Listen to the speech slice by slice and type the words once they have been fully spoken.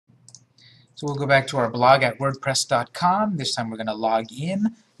So we'll go back to our blog at wordpress.com. This time we're going to log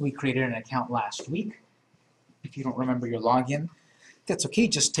in. We created an account last week. If you don't remember your login, that's okay,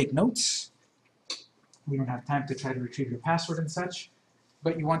 just take notes. We don't have time to try to retrieve your password and such,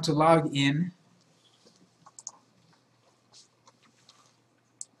 but you want to log in.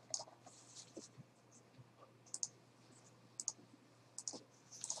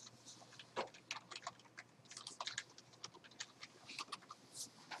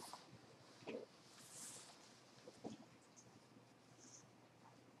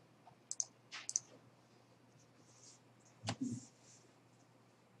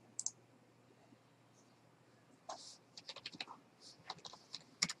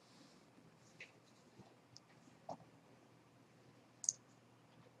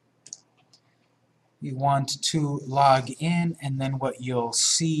 You want to log in, and then what you'll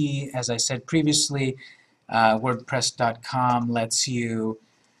see, as I said previously, WordPress.com lets you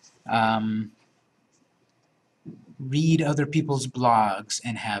read other people's blogs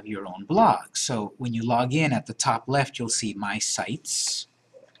and have your own blog. So when you log in, at the top left, you'll see My Sites.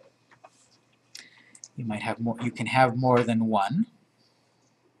 You might have more. You can have more than one.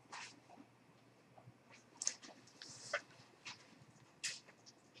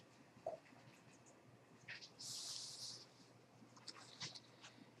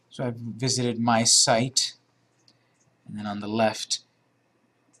 So I've visited my site, and then on the left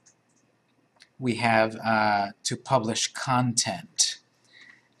we have to publish content.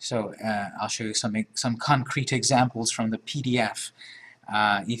 So I'll show you some concrete examples from the PDF.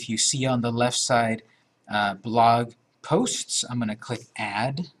 If you see on the left side blog posts, I'm going to click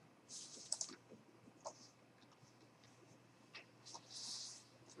Add.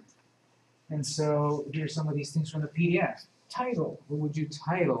 And so here's some of these things from the PDF. Title. What would you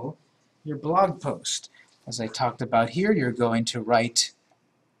title your blog post? As I talked about here, you're going to write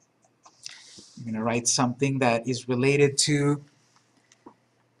something that is related to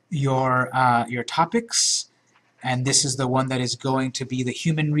your topics, and this is the one that is going to be the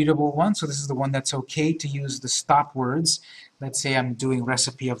human readable one. So this is the one that's okay to use the stop words. Let's say I'm doing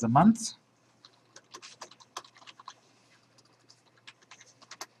recipe of the month.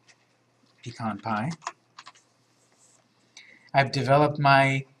 Pecan pie. I've developed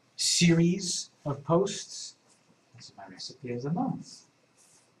my series of posts. This is my recipe of the month.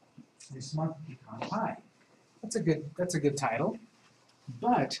 This month, pecan pie. That's a good title.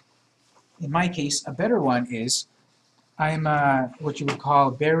 But in my case, a better one is I'm what you would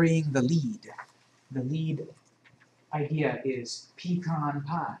call burying the lead. The lead idea is pecan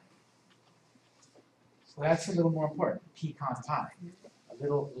pie. So that's a little more important, pecan pie. A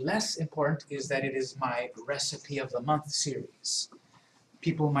little less important is that it is my recipe of the month series.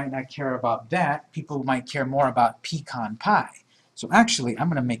 People might not care about that. People might care more about pecan pie. So actually, I'm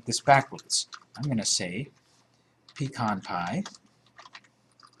going to make this backwards. I'm going to say pecan pie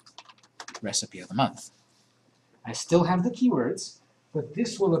recipe of the month. I still have the keywords, but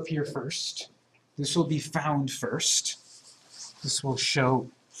this will appear first. This will be found first. This will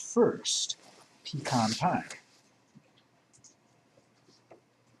show first, pecan pie.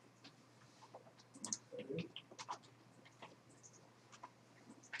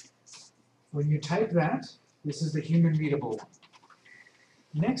 When you type that, this is the human readable one.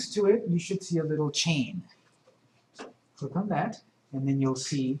 Next to it, you should see a little chain. Click on that, and then you'll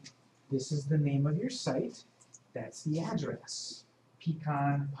see this is the name of your site. That's the address.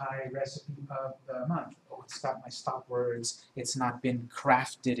 Pecan pie recipe of the month. Oh, it's got my stop words. It's not been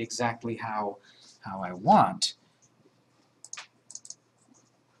crafted exactly how I want.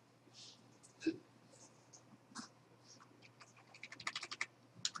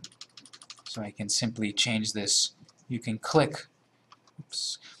 So I can simply change this. You can click,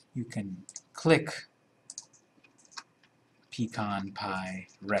 oops, you can click pecan pie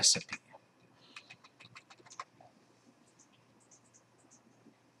recipe.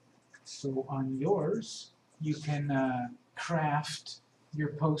 So on yours, you can craft your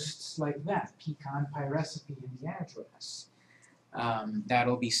posts like that, pecan pie recipe in the address.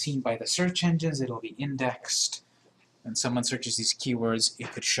 That'll be seen by the search engines, it'll be indexed. When someone searches these keywords,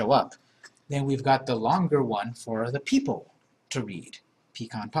 it could show up. Then we've got the longer one for the people to read.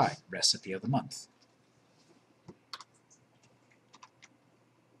 Pecan pie, recipe of the month.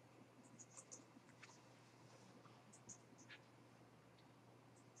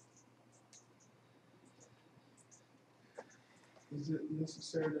 Is it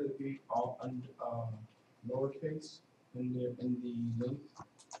necessary to be all lowercase in the link?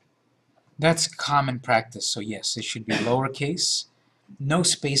 That's common practice, so yes, it should be lowercase, no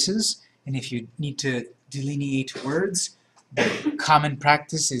spaces, and if you need to delineate words, The common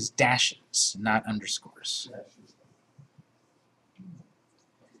practice is dashes, not underscores.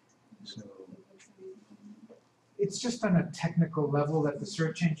 So it's just on a technical level that the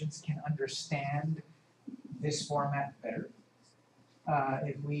search engines can understand this format better.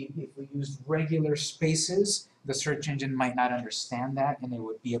 If we used regular spaces, the search engine might not understand that, and there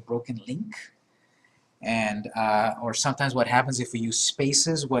would be a broken link. And or sometimes what happens if we use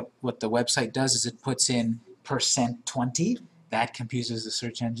spaces, what the website does is it puts in %20. That confuses the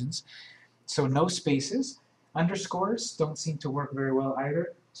search engines. So no spaces. Underscores don't seem to work very well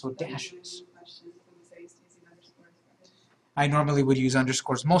either. So dashes. I normally would use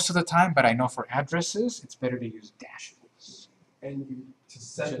underscores most of the time, but I know for addresses it's better to use dashes. And you to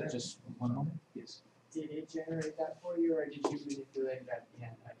set that. Just one moment. Yes. Did it generate that for you, or did you manipulate that? Yeah,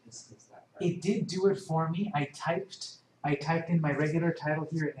 I just missed that part. It did do it for me. I typed in my regular title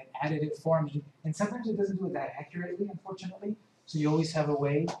here and it added it for me. And sometimes it doesn't do it that accurately, unfortunately. So you always have a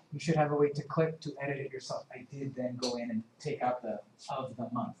way, you should have a way to click to edit it yourself. I did then go in and take out the of the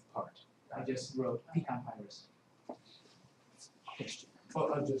month part. I just wrote pecan pie recipe. Question. Well,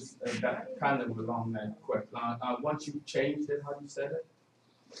 that kind of was on that question. Once you changed it, how you said it?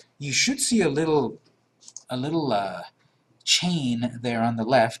 You should see a little chain there on the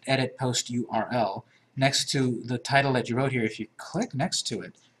left, edit post URL, next to the title that you wrote here. If you click next to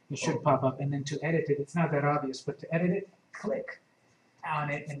it, it should pop up. And then to edit it, it's not that obvious, but to edit it, click on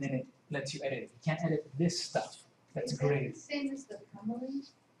it, and then it lets you edit it. You can't edit this stuff. That's great. Same as the permalink?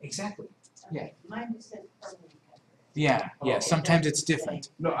 Exactly. Yeah. Mine just said permalink. Yeah. Oh, Sometimes it's different.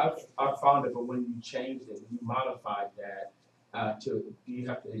 No, I found it, but when you changed it, you modified that do you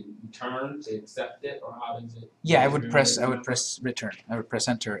have to return to accept it, or how does it? Yeah, I would press return. I would press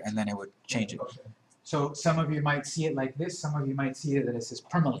enter, and then it would change it. Okay. So some of you might see it like this. Some of you might see it that it says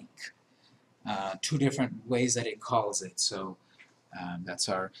permalink. Two different ways that it calls it. So that's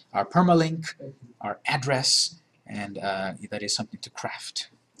our permalink, our address, and that is something to craft.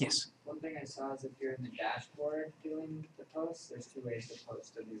 Yes. One thing I saw is if you're in the dashboard doing the post, there's two ways to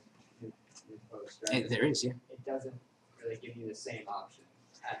post a new post, right? There is, yeah. It doesn't really give you the same option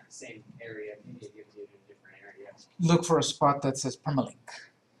at the same area. Maybe it gives you a different area. Look for a spot that says permalink.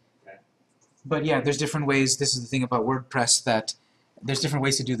 Okay. But yeah, there's different ways. This is the thing about WordPress, that there's different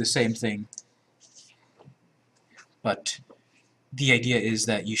ways to do the same thing. But the idea is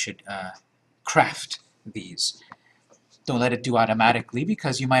that you should craft these. Don't let it do automatically,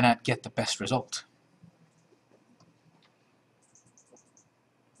 because you might not get the best result.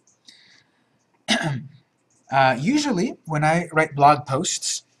 Usually, when I write blog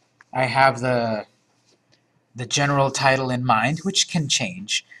posts, I have the general title in mind, which can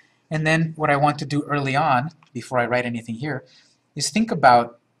change. And then what I want to do early on, before I write anything here, is think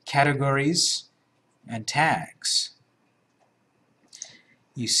about categories and tags.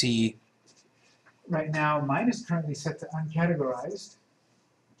 You see, right now, mine is currently set to uncategorized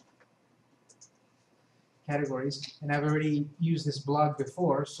categories, and I've already used this blog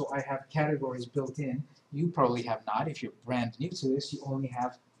before, so I have categories built in. You probably have not. If you're brand new to this, you only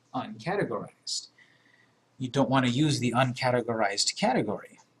have uncategorized. You don't want to use the uncategorized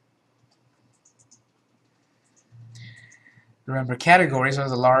category. Remember, categories are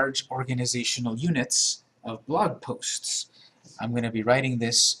the large organizational units of blog posts. I'm going to be writing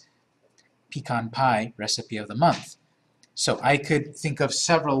this pecan pie recipe of the month. So I could think of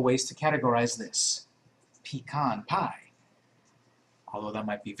several ways to categorize this. Pecan pie, although that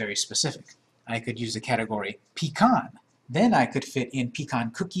might be very specific. I could use the category pecan. Then I could fit in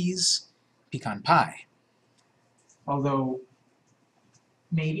pecan cookies, pecan pie. Although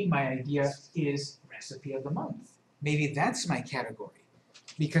maybe my idea is recipe of the month. Maybe that's my category.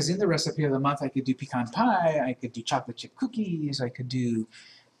 Because in the recipe of the month I could do pecan pie, I could do chocolate chip cookies, I could do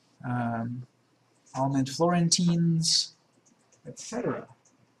almond Florentines, etc.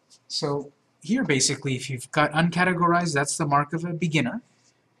 So here basically, if you've got uncategorized, that's the mark of a beginner,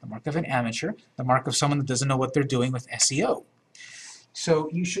 the mark of an amateur, the mark of someone that doesn't know what they're doing with SEO. So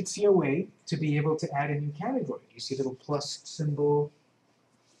you should see a way to be able to add a new category. You see a little plus symbol,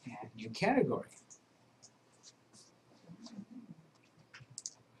 add new category.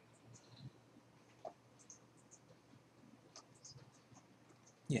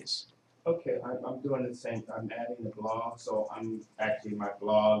 Yes. Okay, I'm doing the same. I'm adding the blog, so my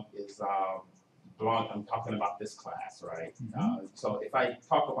blog is I'm talking about this class, right? Mm-hmm. So if I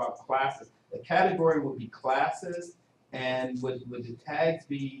talk about classes, the category would be classes, and would the tags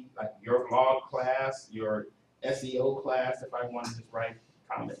be like your blog class, your SEO class, if I want to just write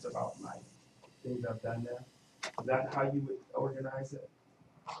comments about my things I've done there? Is that how you would organize it?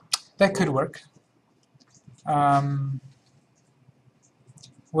 That could work.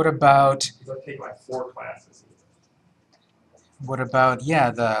 What about, It's gonna take like 4 classes.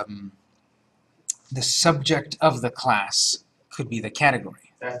 yeah, the subject of the class could be the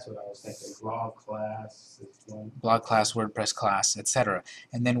category. That's what I was thinking. Blog class is one. Blog class, WordPress class, etc.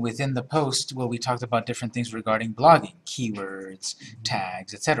 And then within the post, well, we talked about different things regarding blogging, keywords,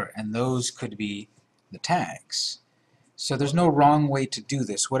 tags, etc. And those could be the tags. So there's no wrong way to do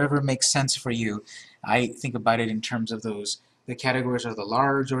this. Whatever makes sense for you. I think about it in terms of those. The categories are the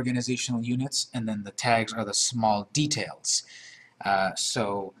large organizational units, and then the tags are the small details.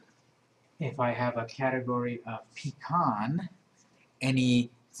 So if I have a category of pecan,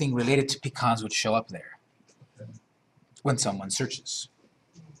 anything related to pecans would show up there when someone searches.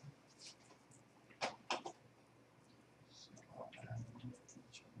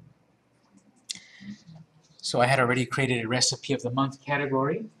 So I had already created a recipe of the month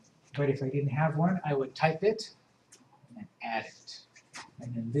category, but if I didn't have one, I would type it and add it.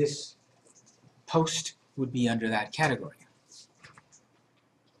 And then this post would be under that category.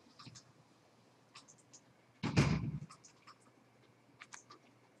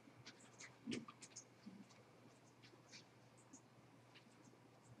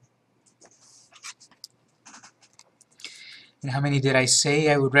 And how many did I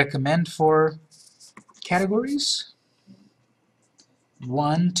say I would recommend for categories?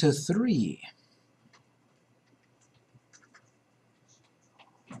 1 to 3.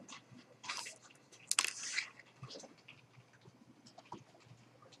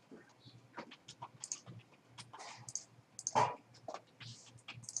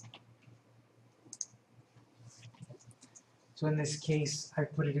 So in this case, I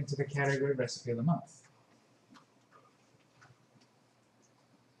put it into the category recipe of the month.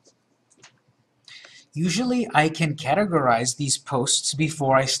 Usually I can categorize these posts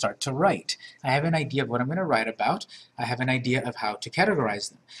before I start to write. I have an idea of what I'm going to write about. I have an idea of how to categorize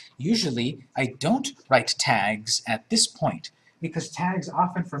them. Usually I don't write tags at this point because tags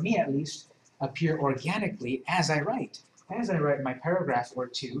often, for me at least, appear organically as I write. As I write my paragraph or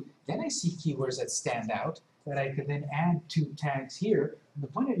two, then I see keywords that stand out that I could then add to tags here. And the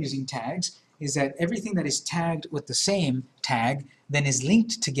point of using tags is that everything that is tagged with the same tag then is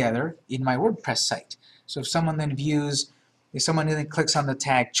linked together in my WordPress site. So if someone then clicks on the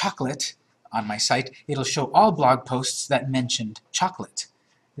tag chocolate on my site, it'll show all blog posts that mentioned chocolate.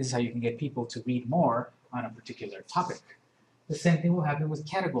 This is how you can get people to read more on a particular topic. The same thing will happen with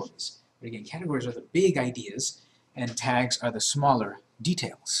categories. But again, categories are the big ideas, and tags are the smaller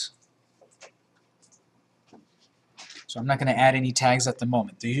details. So I'm not going to add any tags at the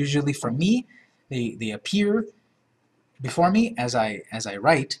moment. They're usually, for me, they appear before me as I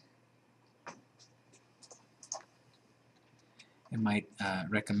write. I might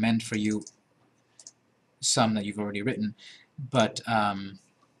recommend for you some that you've already written, but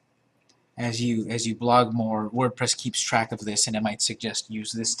as you blog more, WordPress keeps track of this, and it might suggest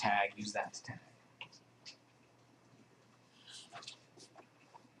use this tag, use that tag.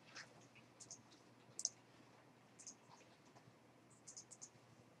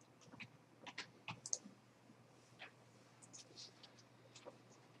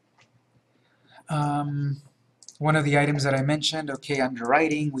 One of the items that I mentioned, okay, under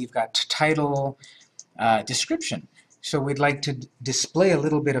writing, we've got title, description. So we'd like to display a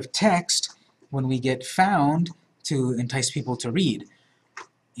little bit of text when we get found to entice people to read.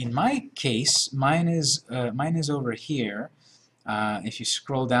 In my case, mine is over here. If you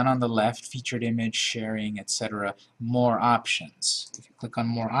scroll down on the left, featured image, sharing, etc., more options. If you click on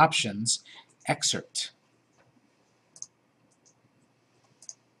more options, excerpt.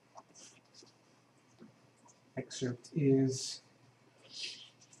 Excerpt is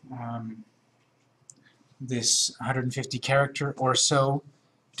this 150 character or so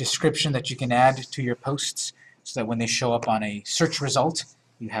description that you can add to your posts so that when they show up on a search result,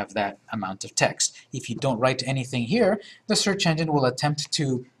 you have that amount of text. If you don't write anything here, the search engine will attempt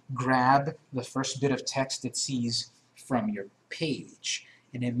to grab the first bit of text it sees from your page.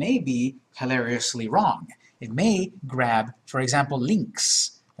 And it may be hilariously wrong. It may grab, for example,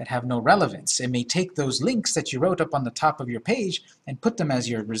 links that have no relevance. It may take those links that you wrote up on the top of your page and put them as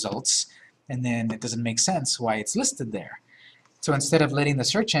your results, and then it doesn't make sense why it's listed there. So instead of letting the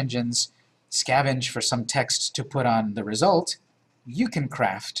search engines scavenge for some text to put on the result, you can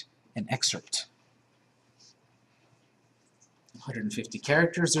craft an excerpt. 150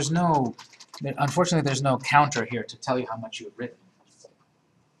 characters. Unfortunately, there's no counter here to tell you how much you've written.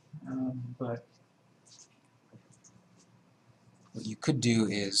 But what you could do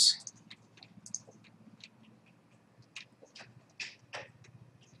is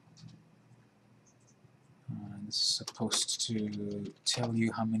this is supposed to tell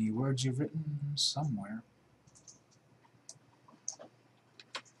you how many words you've written somewhere.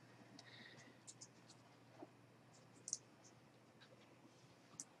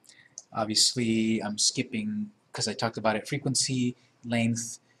 Obviously, I'm skipping because I talked about it. Frequency,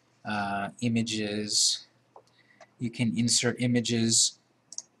 length, images. You can insert images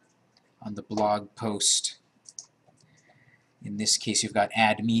on the blog post. In this case, you've got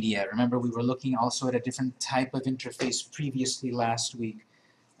add media. Remember, we were looking also at a different type of interface previously last week.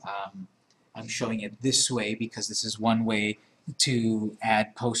 I'm showing it this way because this is one way to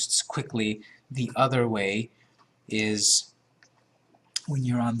add posts quickly. The other way is when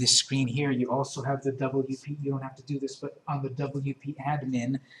you're on this screen here, you also have the WP. You don't have to do this, but on the WP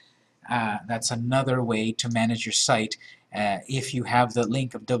admin, that's another way to manage your site. If you have the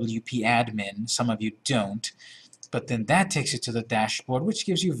link of WP admin, some of you don't, but then that takes you to the dashboard, which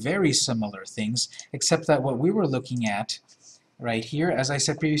gives you very similar things, except that what we were looking at right here, as I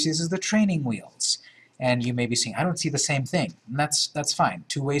said previously, this is the training wheels. And you may be saying, I don't see the same thing. And that's fine.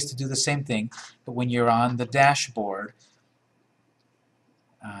 Two ways to do the same thing, but when you're on the dashboard,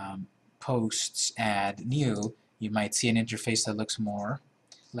 posts, add, new, you might see an interface that looks more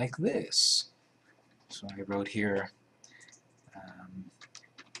like this. So I wrote here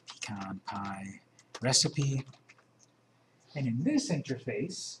pecan pie recipe, and in this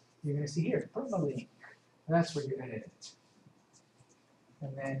interface you're going to see here permalink. That's where you edit it,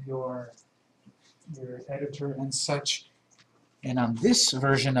 and then your editor and such. And on this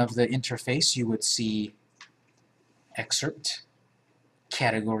version of the interface you would see excerpt,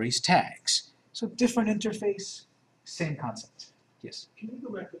 categories, tags. So different interface, same concept. Yes? Can you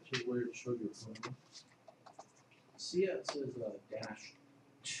go back up to where it showed your phone? See, it says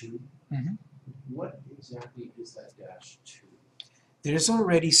 -2. Mhm. What exactly is that -2? There's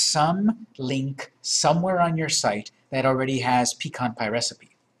already some link somewhere on your site that already has pecan pie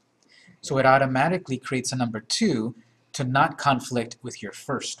recipe. So it automatically creates a number 2 to not conflict with your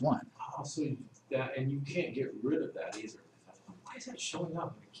first one. Oh, so that, and you can't get rid of that either. Why is that showing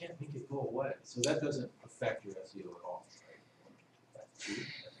up? I can't make it go away. So that doesn't affect your SEO at all, right? That 2?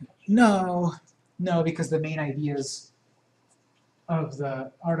 No, because the main ideas of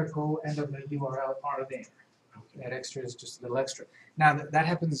the article and of the URL are there. Okay. That extra is just a little extra. Now that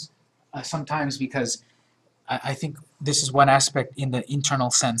happens sometimes because I think this is one aspect in the internal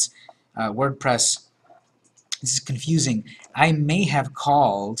sense. WordPress, this is confusing. I may have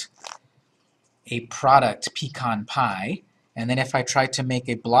called a product pecan pie, and then if I try to make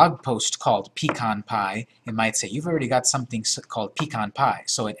a blog post called pecan pie, it might say, you've already got something called pecan pie,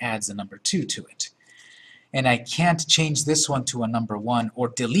 so it adds the number 2 to it. And I can't change this one to a number 1 or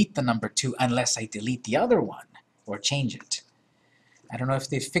delete the number 2 unless I delete the other one or change it. I don't know if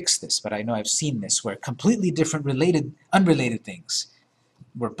they fixed this, but I know I've seen this where completely different unrelated things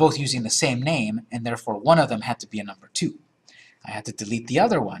were both using the same name, and therefore one of them had to be a number 2. I had to delete the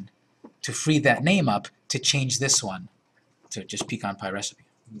other one to free that name up to change this one to just pecan pie recipe.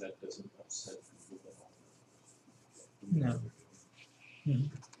 And that doesn't upset Google. No.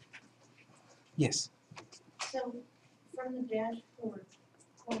 Mm-hmm. Yes? So from the dashboard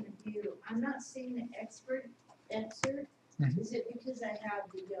point of view, I'm not seeing the excerpt. Mhm. Is it because I have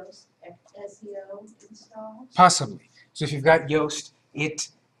the Yoast SEO installed? Possibly. So if you've got Yoast,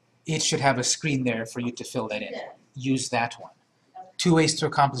 it should have a screen there for you to fill that in. Yeah. Use that one. Okay. 2 ways to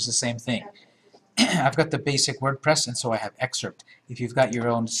accomplish the same thing. Okay. I've got the basic WordPress, and so I have Excerpt. If you've got your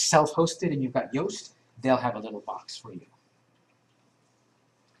own self-hosted and you've got Yoast, they'll have a little box for you.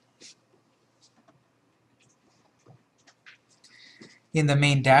 In the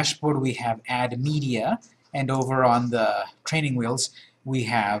main dashboard, we have Add Media, and over on the training wheels, we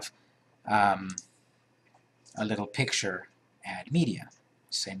have a little picture, Add Media.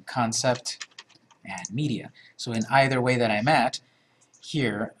 Same concept, Add Media. So in either way that I'm at,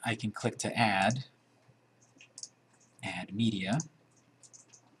 here I can click to add media.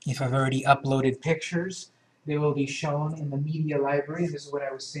 If I've already uploaded pictures, they will be shown in the media library. This is what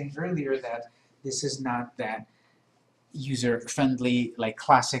I was saying earlier, that this is not that user-friendly, like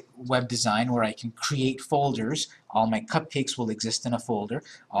classic web design where I can create folders. All my cupcakes will exist in a folder.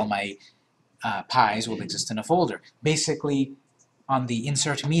 All my pies will exist in a folder. Basically, on the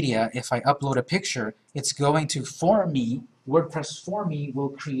insert media, if I upload a picture, it's going to, for me, WordPress for me will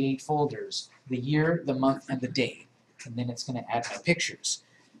create folders, the year, the month, and the day. And then it's going to add my pictures.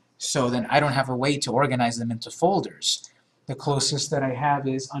 So then I don't have a way to organize them into folders. The closest that I have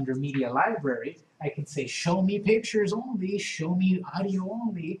is under Media Library. I can say, show me pictures only, show me audio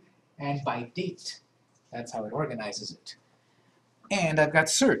only, and by date. That's how it organizes it. And I've got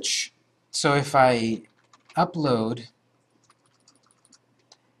search. So if I upload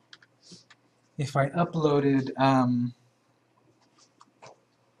if I uploaded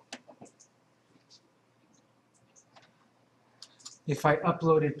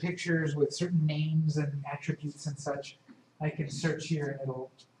pictures with certain names and attributes and such, I can search here and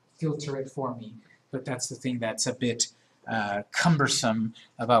it'll filter it for me. But that's the thing that's a bit cumbersome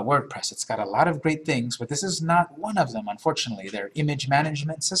about WordPress. It's got a lot of great things, but this is not one of them, unfortunately. Their image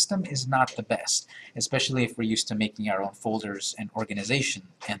management system is not the best, especially if we're used to making our own folders and organization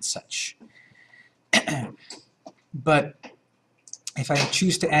and such. But if I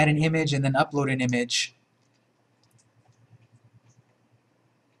choose to add an image and then upload an image,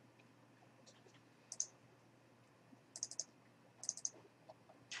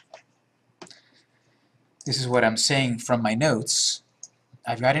 this is what I'm saying from my notes.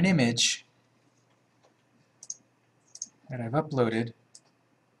 I've got an image that I've uploaded,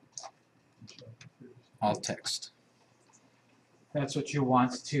 alt text. That's what you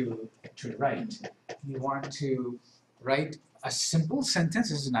want to write. You want to write a simple sentence.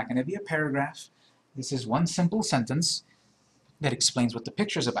 This is not going to be a paragraph. This is one simple sentence that explains what the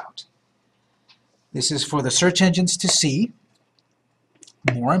picture's about. This is for the search engines to see.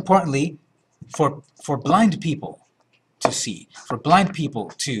 More importantly, for blind people to see, for blind people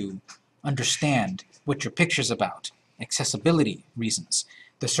to understand what your picture's about, accessibility reasons.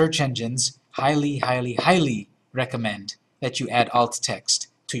 The search engines highly, highly, highly recommend that you add alt text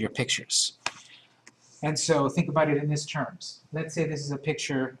to your pictures. And so think about it in these terms. Let's say this is a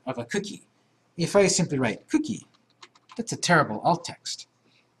picture of a cookie. If I simply write cookie, that's a terrible alt text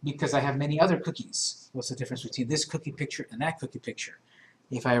because I have many other cookies. What's the difference between this cookie picture and that cookie picture?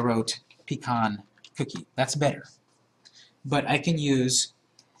 If I wrote pecan cookie, that's better. But I can use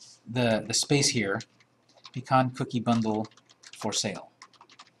the space here, pecan cookie bundle for sale.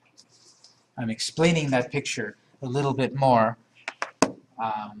 I'm explaining that picture a little bit more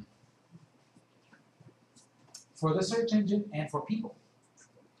for the search engine and for people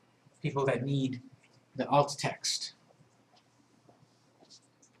that need the alt text.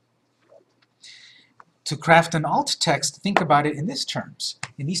 To craft an alt text, think about it in these terms.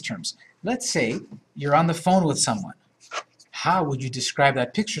 Let's say you're on the phone with someone. How would you describe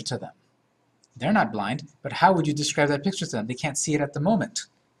that picture to them? They're not blind, but how would you describe that picture to them? They can't see it at the moment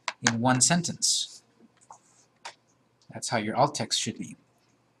in one sentence. That's how your alt text should be.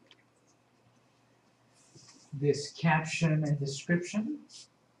 This caption and description.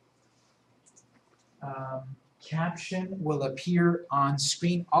 Caption will appear on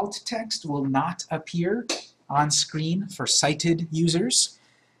screen. Alt text will not appear on screen for sighted users.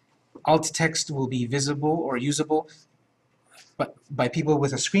 Alt text will be visible or usable by people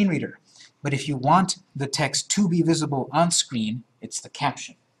with a screen reader. But if you want the text to be visible on screen, it's the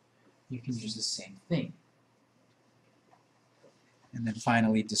caption. You can use the same thing. And then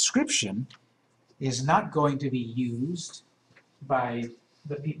finally, description is not going to be used by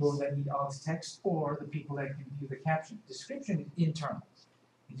the people that need alt text or the people that can view the caption. Description is internal.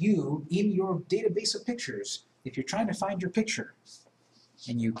 You, in your database of pictures, if you're trying to find your picture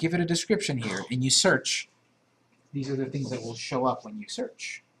and you give it a description here and you search, these are the things that will show up when you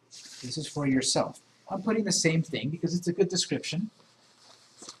search. This is for yourself. I'm putting the same thing because it's a good description.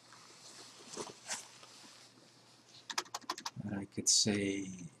 I could say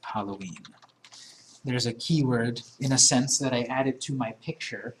Halloween. There's a keyword, in a sense, that I added to my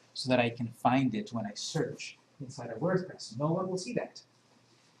picture so that I can find it when I search inside of WordPress. No one will see that,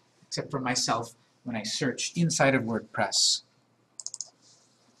 except for myself when I search inside of WordPress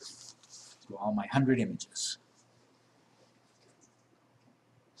through all my 100 images.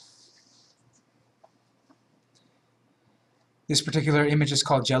 This particular image is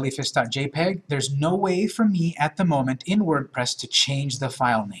called jellyfish.jpg. There's no way for me at the moment in WordPress to change the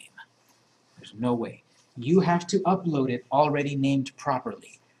file name. There's no way. You have to upload it already named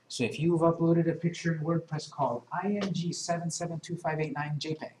properly. So if you've uploaded a picture in WordPress called img772589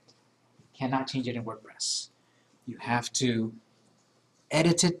 JPEG, you cannot change it in WordPress. You have to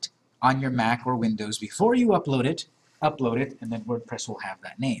edit it on your Mac or Windows before you upload it, and then WordPress will have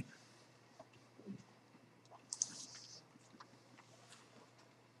that name.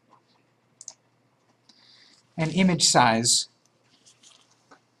 And image size.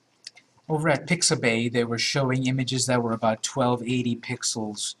 Over at Pixabay, they were showing images that were about 1280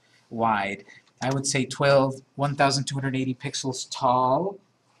 pixels wide. I would say 1280 pixels tall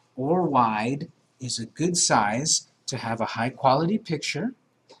or wide is a good size to have a high quality picture,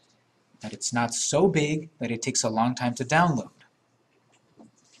 that it's not so big that it takes a long time to download.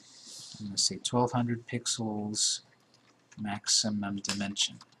 I'm going to say 1200 pixels maximum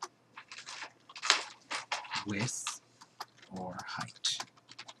dimension, width or height.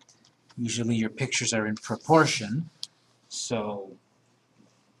 Usually your pictures are in proportion, so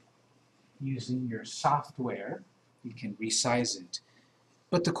using your software, you can resize it.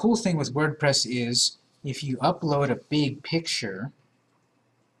 But the cool thing with WordPress is if you upload a big picture,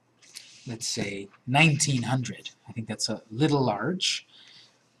 let's say 1900, I think that's a little large,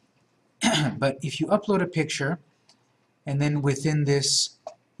 but if you upload a picture and then within this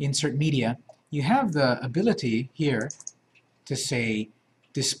insert media, you have the ability here to say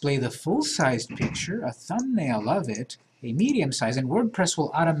display the full-sized picture, a thumbnail of it, a medium size, and WordPress will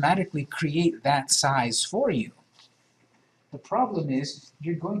automatically create that size for you. The problem is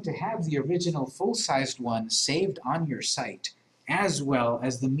you're going to have the original full-sized one saved on your site as well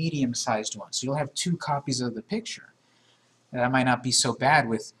as the medium-sized one. So you'll have 2 copies of the picture. That might not be so bad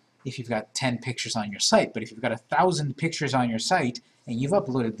with if you've got 10 pictures on your site, but if you've got 1,000 pictures on your site and you've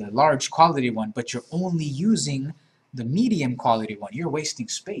uploaded the large quality one, but you're only using the medium quality one, you're wasting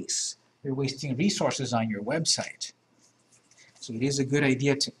space. You're wasting resources on your website. So it is a good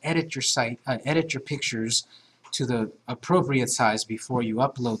idea to edit your site, edit your pictures to the appropriate size before you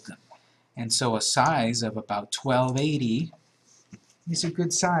upload them. And so a size of about 1280 is a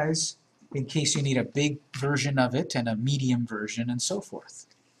good size in case you need a big version of it and a medium version and so forth.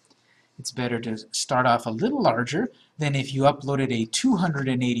 It's better to start off a little larger than if you uploaded a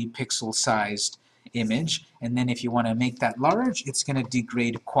 280 pixel sized image, and then if you want to make that large, it's going to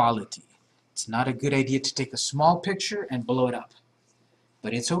degrade quality. It's not a good idea to take a small picture and blow it up.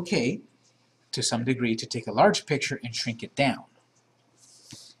 But it's okay, to some degree, to take a large picture and shrink it down.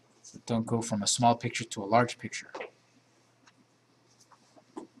 But don't go from a small picture to a large picture.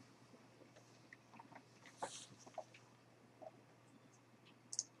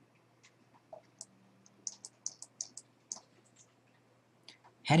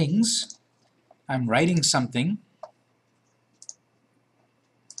 Headings. I'm writing something.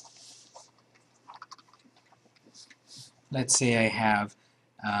 Let's say I have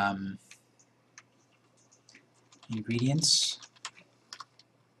ingredients,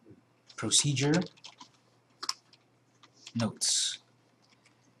 procedure, notes.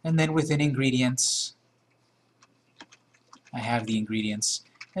 And then within ingredients, I have the ingredients.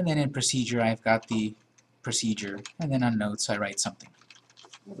 And then in procedure, I've got the procedure. And then on notes, I write something.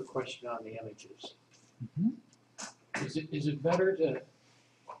 I have a question on the images. Mm-hmm. Is it better to,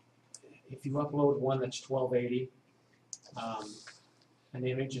 if you upload one that's 1280, an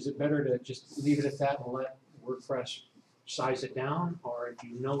image, is it better to just leave it at that and let WordPress size it down? Or if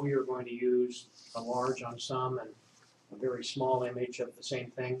you know you're going to use a large on some and a very small image of the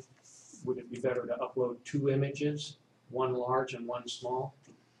same thing, would it be better to upload 2 images, one large and one small?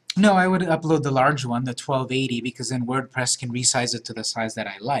 No, I would upload the large one, the 1280, because then WordPress can resize it to the size that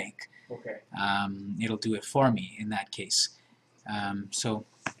I like. Okay. It'll do it for me in that case. So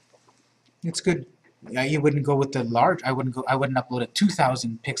it's good. You wouldn't go with the large. I wouldn't upload a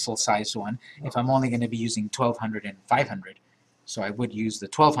 2,000 pixel sized one if I'm only going to be using 1200 and 500. So I would use the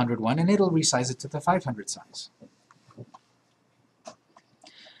 1200 one, and it'll resize it to the 500 size.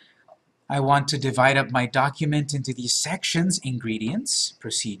 I want to divide up my document into these sections: ingredients,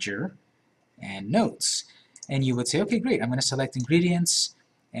 procedure, and notes. And you would say, okay, great, I'm going to select ingredients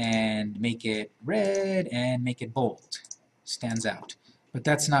and make it red and make it bold. Stands out. But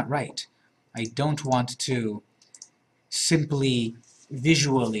that's not right. I don't want to simply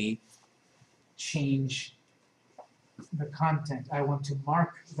visually change the content. I want to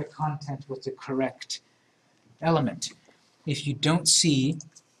mark the content with the correct element. If you don't see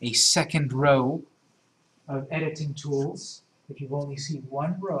a second row of editing tools, if you only see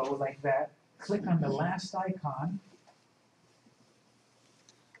one row like that, click on the last icon.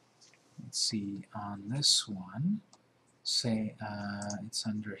 Let's see, on this one, say it's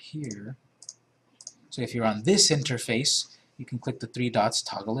under here. So if you're on this interface, you can click the 3 dots,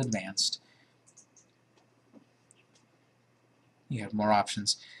 toggle advanced. You have more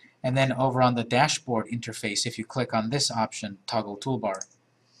options. And then over on the dashboard interface, if you click on this option, toggle toolbar,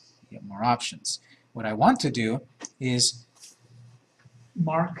 you get more options. What I want to do is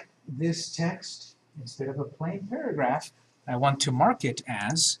mark this text, instead of a plain paragraph, I want to mark it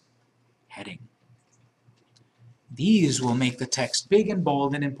as heading. These will make the text big and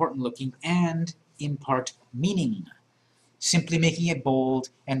bold and important looking and impart meaning. Simply making it bold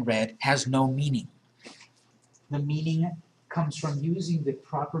and red has no meaning. The meaning comes from using the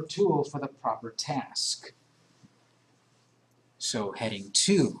proper tool for the proper task. So heading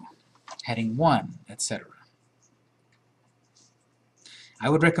 2, heading 1, etc. I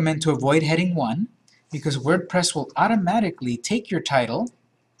would recommend to avoid heading 1 because WordPress will automatically take your title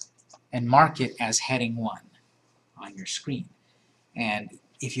and mark it as heading 1 on your screen. And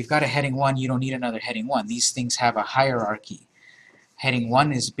if you've got a heading 1, you don't need another heading 1. These things have a hierarchy. Heading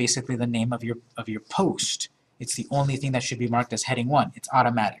 1 is basically the name of your post. It's the only thing that should be marked as heading 1. It's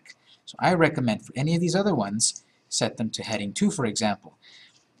automatic. So I recommend for any of these other ones, set them to heading 2, for example.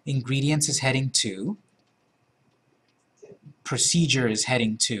 Ingredients is heading 2. Procedure is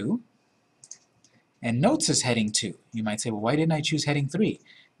heading 2. And notes is heading 2. You might say, well, why didn't I choose heading 3?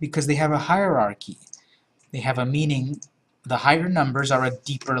 Because they have a hierarchy. They have a meaning. The higher numbers are a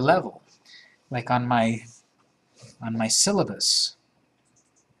deeper level. Like on my syllabus,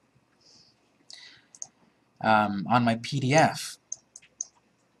 on my PDF.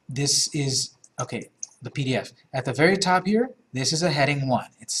 This is, okay, the PDF. At the very top here, this is a heading 1.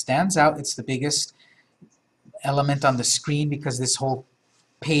 It stands out. It's the biggest element on the screen because this whole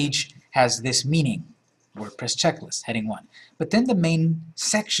page has this meaning. WordPress checklist, heading 1. But then the main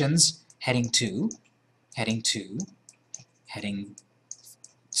sections, heading 2, heading 2, heading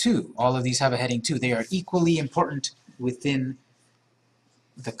 2. All of these have a heading 2. They are equally important within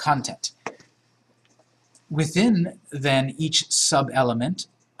the content. Within then each sub-element,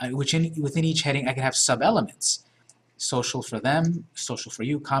 within each heading I can have sub-elements. Social for them, social for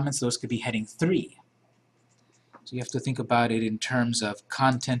you, comments, those could be heading 3. So you have to think about it in terms of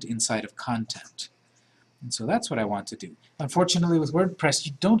content inside of content. And so that's what I want to do. Unfortunately with WordPress,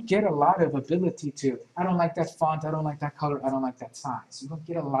 you don't get a lot of ability to, I don't like that font, I don't like that color, I don't like that size. You don't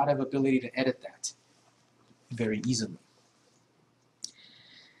get a lot of ability to edit that very easily.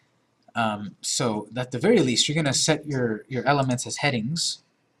 So at the very least, you're going to set your elements as headings.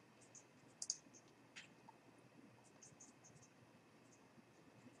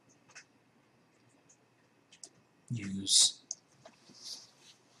 Use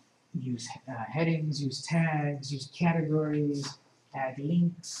headings, use tags, use categories, add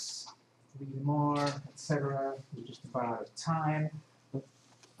links, read more, etc. We're just about out of time. But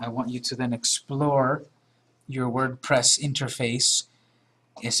I want you to then explore your WordPress interface,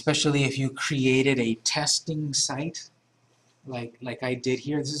 especially if you created a testing site like I did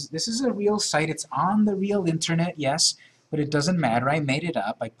here. This is a real site. It's on the real internet, yes, but it doesn't matter. I made it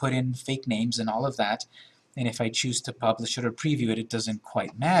up. I put in fake names and all of that. And if I choose to publish it or preview it, it doesn't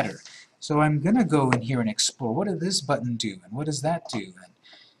quite matter. So I'm going to go in here and explore. What does this button do? And what does that do?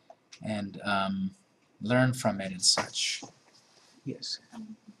 And learn from it and such. Yes?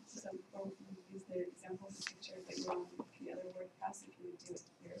 So or we use the example of the picture that you're on the other WordPress, if you would do it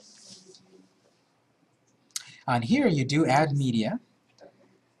here. On here, you do add media. But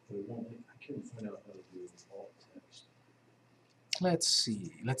it won't, I couldn't find out how to do alt text. Let's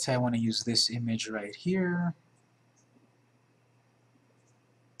see. Let's say I want to use this image right here.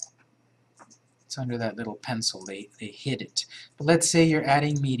 It's under that little pencil. They hid it. But let's say you're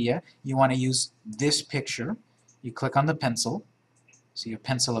adding media. You want to use this picture. You click on the pencil. See, a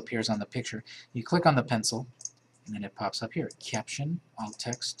pencil appears on the picture. You click on the pencil, and then it pops up here. Caption, alt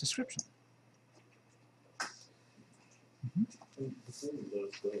text, description.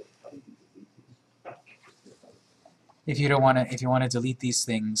 If you don't want to, if you want to delete these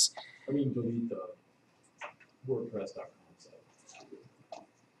things, I mean, delete the WordPress.com site.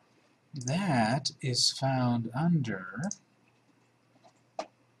 that is found under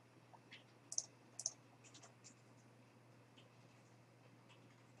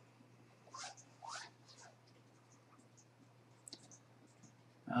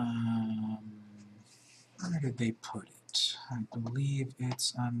where did they put it? I believe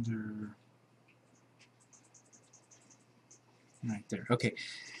it's under right there. Okay.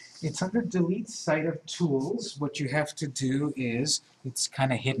 It's under delete site of tools. What you have to do is, it's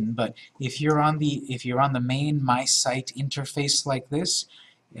kind of hidden, but if you're on the main My Site interface like this,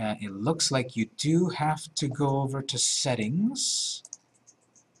 it looks like you do have to go over to settings.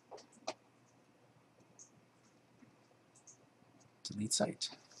 Delete site.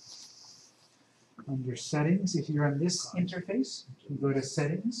 Under settings, if you're on this interface, you go to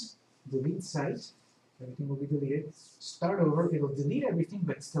settings, delete site. Everything will be deleted. Start over. It'll delete everything,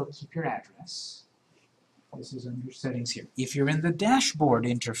 but still keep your address. This is under settings here. If you're in the dashboard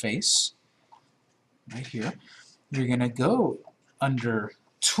interface, right here, you're going to go under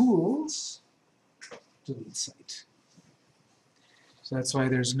tools, delete site. So that's why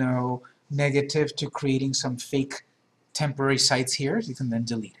there's no negative to creating some fake temporary sites here. You can then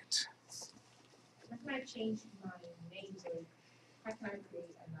delete it. How can I change my name to, how can I create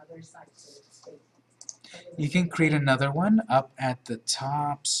another site so it's safe? You can create another one up at the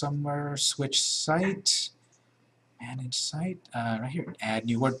top somewhere, switch site, manage site, right here, add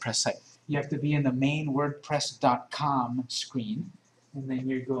new WordPress site. You have to be in the main WordPress.com screen, and then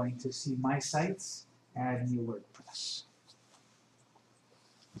you're going to see My Sites, add new WordPress.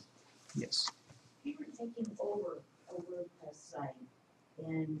 Yes. We were taking over a WordPress site,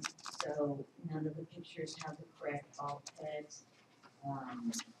 and so none of the pictures have the correct alt text.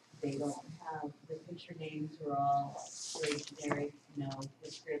 They don't have, the picture names are all very generic, no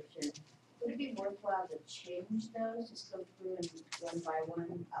description. Would it be worthwhile to change those, just go through and one by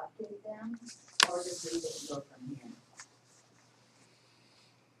one update them, or just leave it and go from here?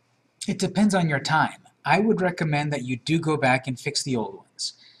 It depends on your time. I would recommend that you do go back and fix the old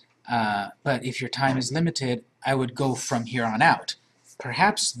ones. But if your time is limited, I would go from here on out.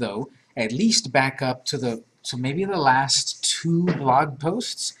 Perhaps, though, at least back up to maybe the last 2 blog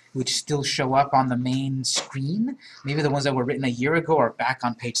posts, which still show up on the main screen. Maybe the ones that were written a year ago are back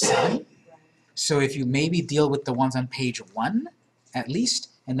on page 7. So if you maybe deal with the ones on page 1, at least,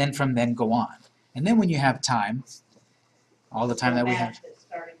 and then from then go on. And then when you have time, all the time that we have.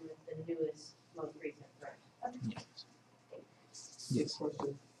 Starting with the newest, most recent version. Yes.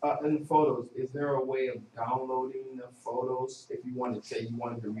 Question. In the photos, is there a way of downloading the photos? If you wanted, say you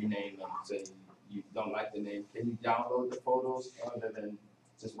wanted to rename them, say you don't like the name, can you download the photos other than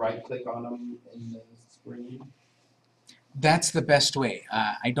just right click on them in the screen? That's the best way.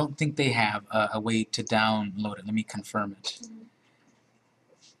 I don't think they have a way to download it. Let me confirm it.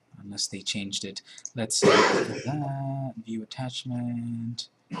 Unless they changed it. Let's look at that. View attachment.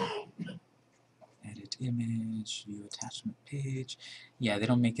 Edit image. View attachment page. Yeah, they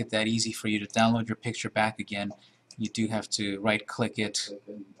don't make it that easy for you to download your picture back again. You do have to right click it.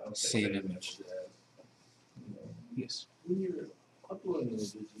 Save image. Yes. When you're uploading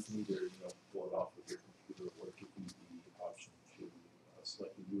images, you can either pull it off of your computer or give you the option to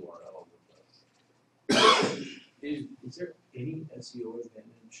select a URL with us. Is there any SEO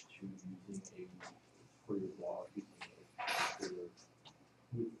advantage to using for your blog,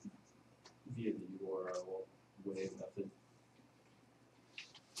 via the URL way method?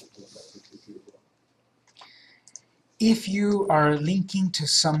 If you are linking to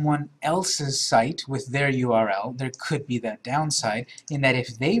someone else's site with their URL, there could be that downside in that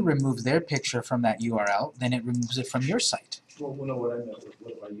if they remove their picture from that URL, then it removes it from your site. Well, no, what I meant was,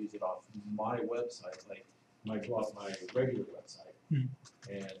 what if I use it off my website, like my regular website, and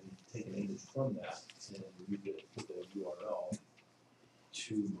take an image from that and use it with the URL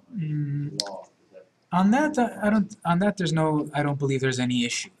to my blog? On that, I don't believe there's any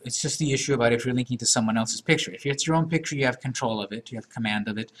issue. It's just the issue about if you're linking to someone else's picture. If it's your own picture, you have control of it, you have command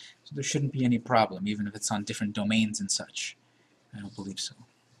of it, so there shouldn't be any problem, even if it's on different domains and such. I don't believe so.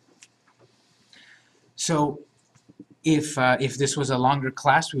 So, if this was a longer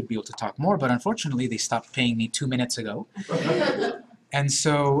class, we would be able to talk more, but unfortunately, they stopped paying me 2 minutes ago. And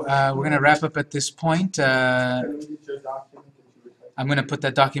so, we're going to wrap up at this point. I'm going to put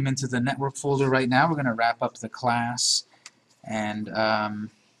that document to the network folder right now. We're going to wrap up the class and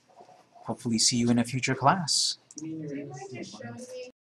hopefully see you in a future class. Would you mind just showing me